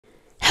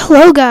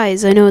Hello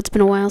guys, I know it's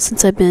been a while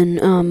since I've been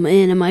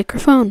in a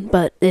microphone,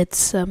 but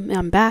it's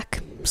I'm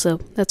back, so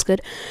that's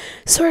good.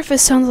 Sorry if it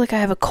sounds like I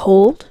have a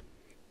cold.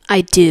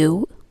 I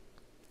do,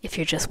 if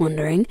you're just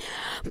wondering.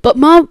 But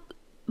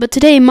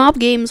today Mob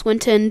Games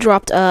went and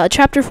dropped a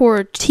Chapter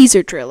 4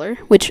 teaser trailer,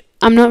 which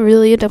I'm not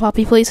really into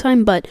Poppy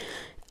Playtime, but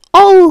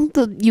all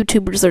the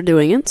YouTubers are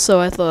doing it, so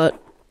I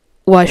thought,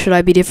 why should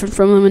I be different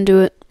from them and do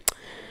it?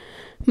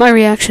 My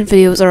reaction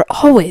videos are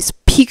always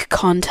peak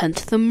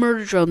content. The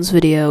Murder Drones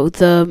video,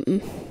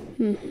 the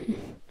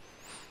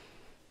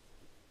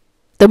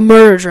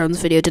Murder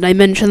Drones video. Did I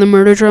mention the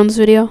Murder Drones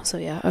video? So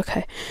yeah,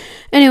 okay.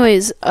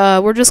 Anyways,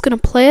 we're just gonna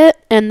play it,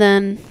 and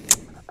then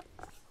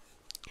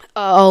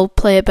I'll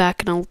play it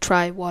back, and I'll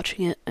try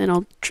watching it,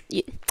 and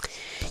you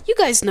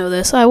guys know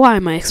this. Why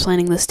am I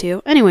explaining this to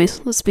you?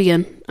 Anyways, let's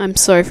begin. I'm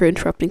sorry for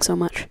interrupting so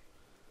much.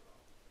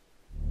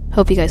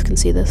 Hope you guys can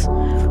see this.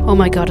 Oh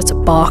my god, it's a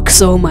box.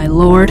 Oh my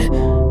lord.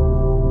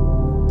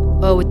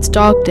 Oh, it's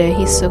dog day.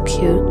 He's so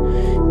cute.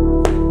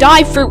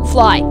 Die, fruit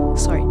fly!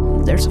 Sorry,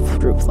 there's a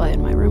fruit fly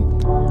in my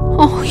room.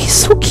 Oh, he's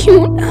so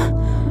cute.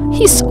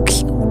 He's so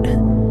cute.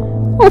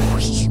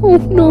 Oh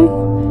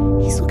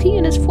no. He's looking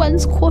at his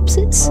friend's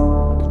corpses.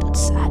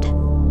 That's sad.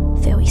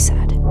 Very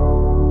sad.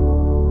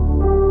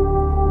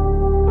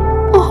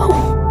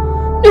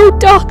 Oh, no,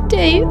 dog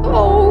day.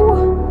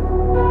 Oh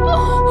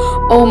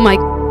my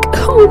god.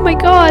 Oh my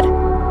god!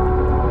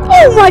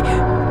 Oh my!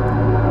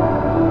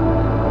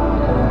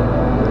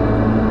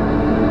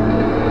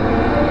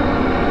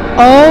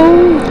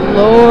 Oh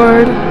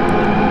lord!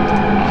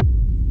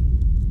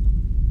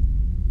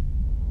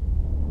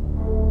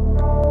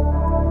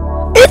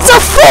 It's a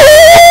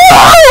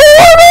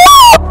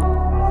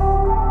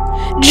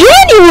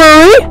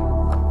January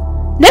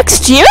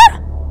next year?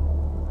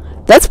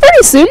 That's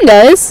pretty soon,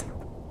 guys.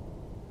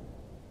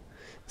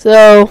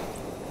 So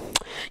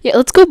yeah,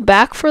 let's go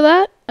back for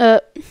that.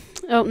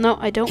 Oh, no,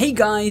 I don't. Hey,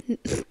 guys.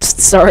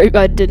 Sorry,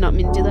 I did not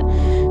mean to do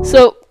that.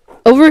 So,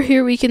 over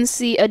here we can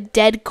see a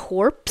dead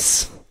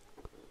corpse.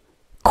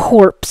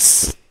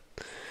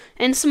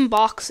 And some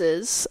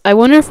boxes. I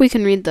wonder if we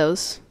can read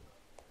those.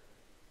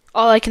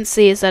 All I can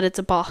see is that it's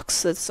a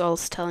box. That's all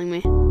it's telling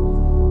me.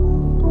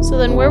 So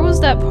then, where was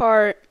that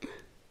part?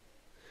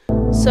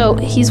 So,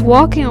 he's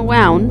walking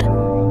around.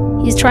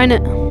 He's trying to...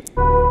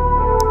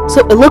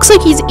 So, it looks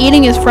like he's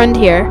eating his friend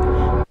here.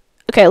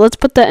 Okay, let's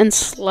put that in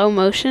slow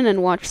motion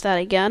and watch that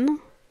again.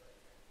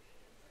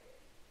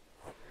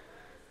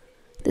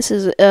 This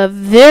is a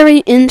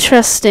very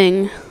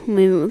interesting.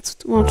 Let's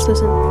watch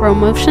this in slow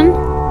motion.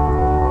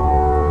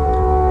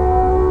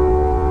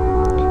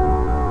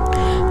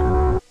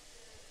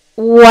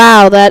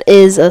 Wow, that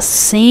is a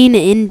scene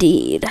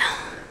indeed.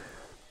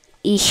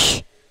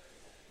 Eesh.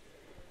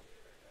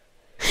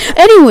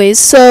 Anyways,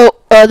 so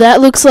that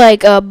looks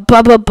like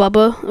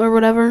Bubba or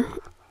whatever.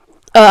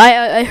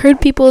 I heard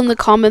people in the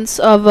comments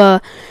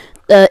of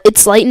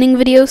It's Lightning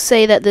video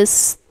say that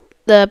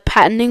the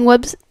patenting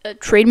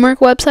trademark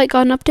website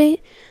got an update.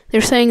 They're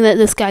saying that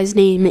this guy's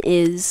name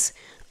is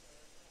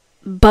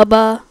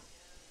Bubba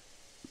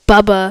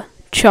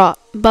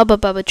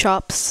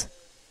Chops.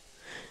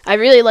 I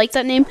really like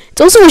that name.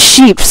 It's also a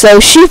sheep, so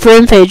Sheep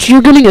Rampage,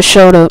 you're getting a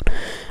shout out.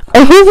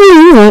 I hope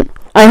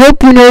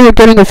you know you're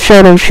getting a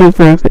shout out, Sheep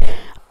Rampage.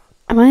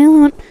 Am I the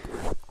only one?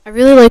 I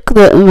really like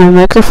my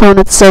microphone,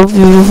 it's so...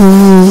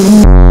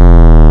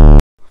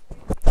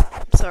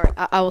 Sorry,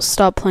 I will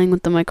stop playing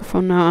with the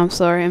microphone now, I'm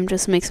sorry, it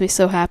just makes me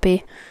so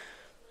happy.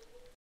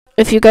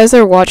 If you guys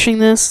are watching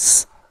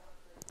this,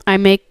 I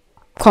make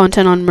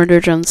content on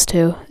Murder Drones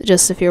too,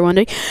 just if you're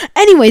wondering.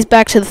 Anyways,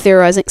 back to the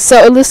theorizing.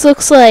 So, this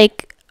looks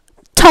like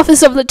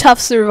toughest of the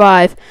tough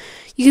survive.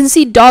 You can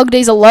see Dog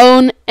Days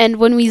alone, and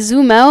when we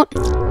zoom out,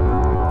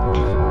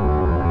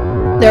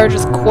 there are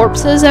just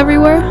corpses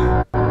everywhere.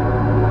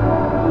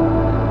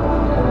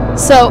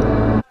 So,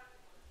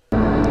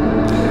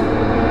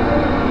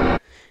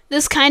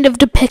 this kind of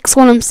depicts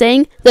what I'm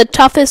saying. The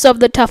toughest of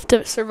the tough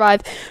to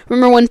survive.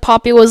 Remember when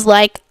Poppy was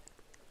like,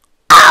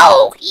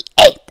 "Oh, he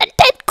ate the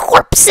dead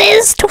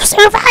corpses to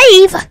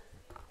survive."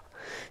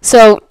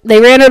 So,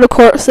 they ran out of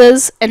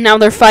corpses, and now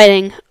they're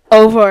fighting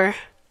over...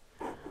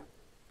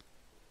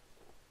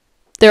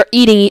 They're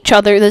eating each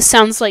other. This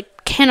sounds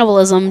like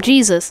cannibalism.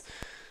 Jesus.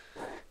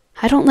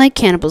 I don't like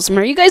cannibalism.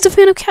 Are you guys a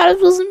fan of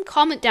cannibalism?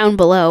 Comment down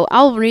below.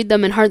 I'll read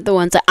them and heart the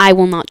ones that I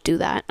will not do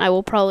that. I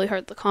will probably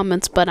heart the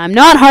comments, but I'm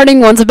not hearting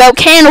ones about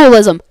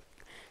cannibalism.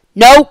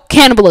 No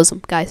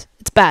cannibalism, guys.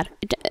 It's bad.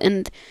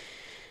 And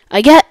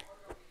I get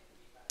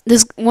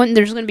this one.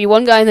 There's going to be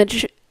one guy in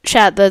the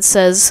chat that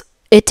says,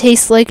 "It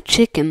tastes like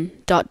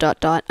chicken, ...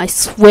 I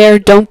swear,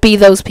 don't be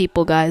those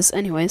people, guys.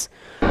 Anyways.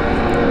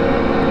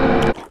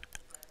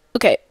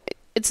 Okay.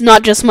 It's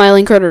not just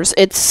smiling critters.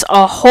 It's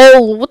a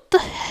whole... What the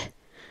heck?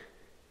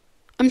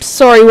 I'm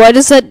sorry, why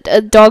does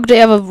that dog day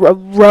have a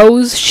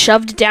rose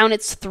shoved down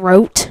its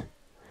throat?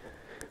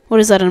 What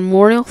is that, a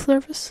memorial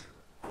service?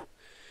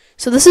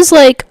 So this is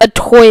like a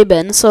toy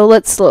bin, so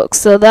let's look.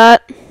 So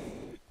that's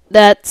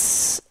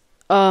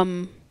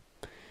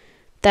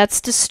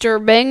That's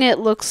disturbing. It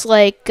looks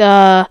like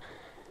the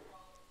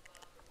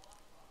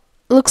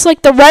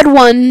red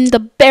one, the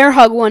bear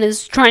hug one,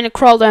 is trying to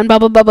crawl down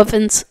Bubba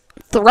Finn's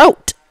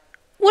throat.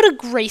 What a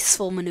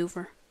graceful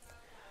maneuver.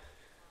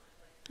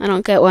 I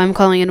don't get why I'm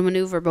calling it a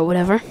maneuver, but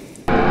whatever.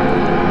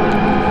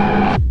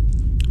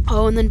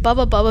 Oh, and then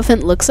Bubba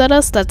Finn looks at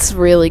us. That's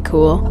really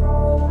cool.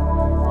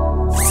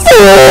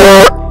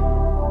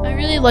 I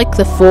really like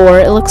the 4.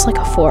 It looks like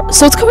a 4.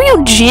 So it's coming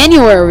out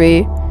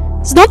January.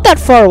 It's not that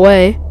far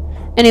away.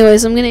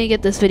 Anyways, I'm gonna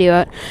get this video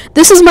out.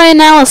 This is my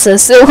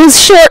analysis. It was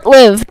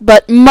short-lived,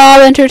 but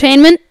mob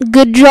entertainment.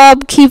 Good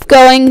job. Keep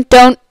going.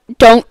 Don't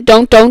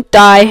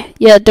die.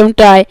 Yeah, don't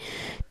die.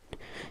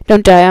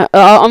 Don't die.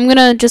 I'm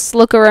gonna just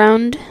look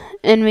around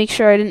and make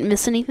sure I didn't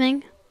miss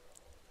anything.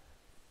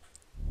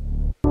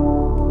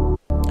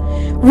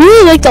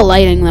 Really like the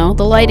lighting, though.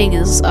 The lighting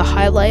is a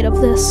highlight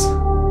of this.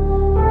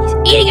 He's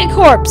eating a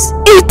corpse.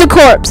 Eat the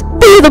corpse.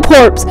 Be the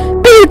corpse.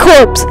 Be the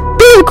corpse.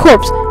 Be the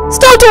corpse.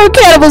 Stop doing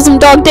cannibalism,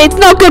 dog day. It's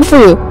not good for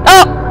you.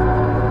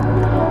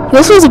 Oh! He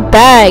also has a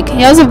bag.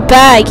 He has a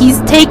bag. He's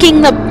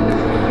taking the...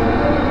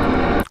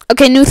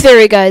 Okay, new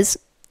theory, guys.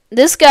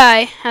 This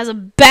guy has a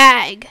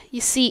bag. You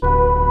see...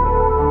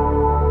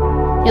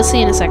 You'll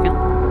see in a second.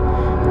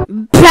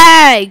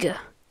 Bag!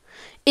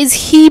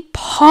 Is he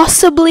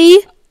possibly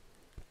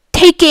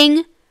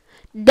taking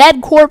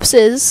dead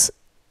corpses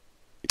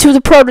to the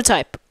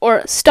prototype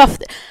or stuff?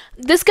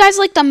 This guy's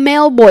like the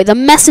mail boy, the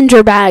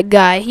messenger bag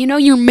guy. You know,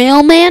 your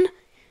mailman?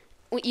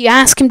 You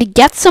ask him to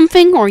get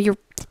something, or your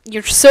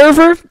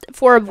server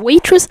for a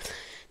waitress.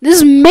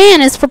 This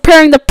man is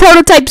preparing the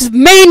prototype's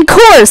main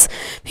course.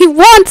 He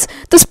wants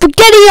the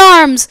spaghetti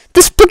arms.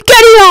 The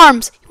spaghetti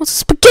arms. He wants the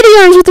spaghetti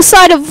arms with the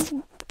side of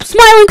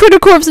smiling critter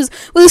corpses,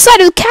 with the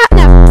side of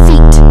catnap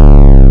feet.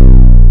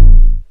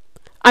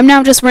 I'm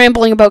now just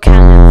rambling about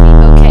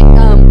catnap feet. Okay,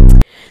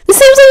 this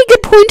seems like a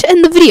good point to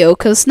end the video,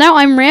 because now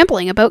I'm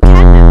rambling about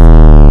catnap